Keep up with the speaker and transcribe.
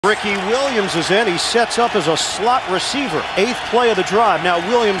Ricky Williams is in. He sets up as a slot receiver. 8th play of the drive. Now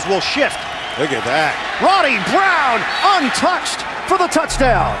Williams will shift. Look at that. Ronnie Brown untouched for the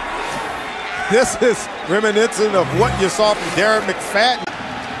touchdown. This is reminiscent of what you saw from Darren McFadden.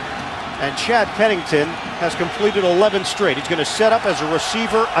 And Chad Pennington has completed 11 straight. He's going to set up as a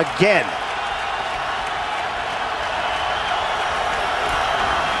receiver again.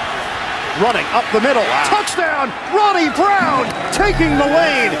 Running up the middle. Wow. Touchdown! Ronnie Brown taking the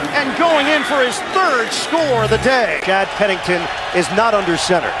lane and going in for his 3rd score of the day. Chad Pennington is not under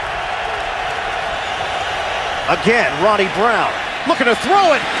center. Again, Ronnie Brown looking to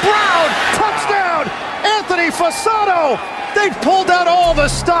throw it. Brown! Touchdown! Anthony Fasano! They've pulled out all the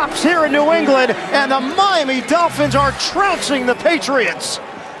stops here in New England, and the Miami Dolphins are trouncing the Patriots.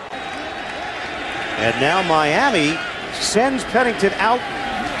 And now Miami sends Pennington out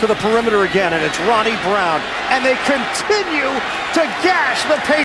to the perimeter again, and it's Ronnie Brown, and they continue to gash the Patriots.